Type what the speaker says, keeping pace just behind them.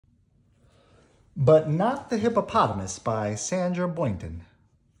But Not the Hippopotamus by Sandra Boynton.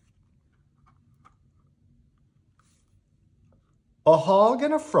 A hog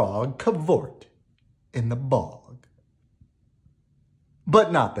and a frog cavort in the bog,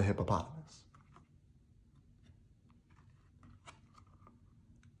 but not the hippopotamus.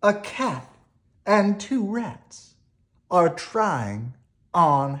 A cat and two rats are trying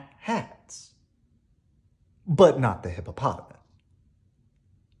on hats, but not the hippopotamus.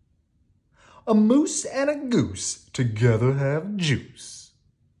 A moose and a goose together have juice,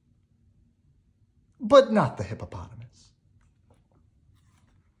 but not the hippopotamus.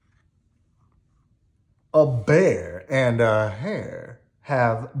 A bear and a hare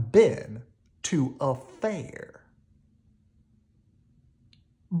have been to a fair,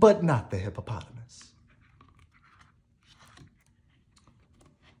 but not the hippopotamus.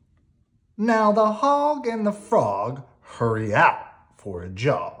 Now the hog and the frog hurry out for a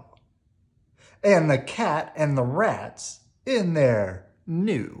jog, and the cat and the rats in their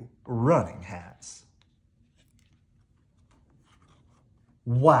new running hats.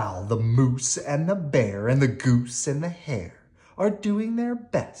 While the moose and the bear and the goose and the hare are doing their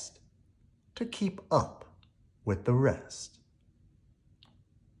best to keep up with the rest,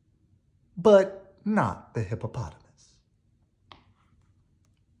 but not the hippopotamus.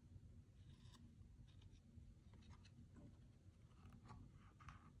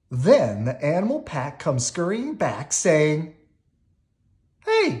 Then the animal pack comes scurrying back saying,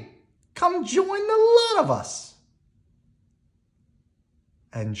 "Hey, come join the lot of us."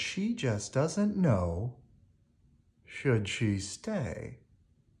 And she just doesn't know, should she stay?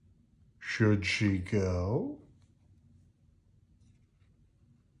 Should she go?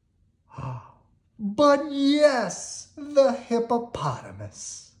 But yes, the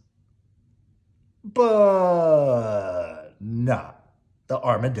hippopotamus. But not the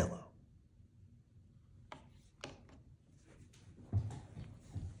armadillo.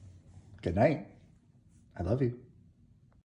 Good night. I love you.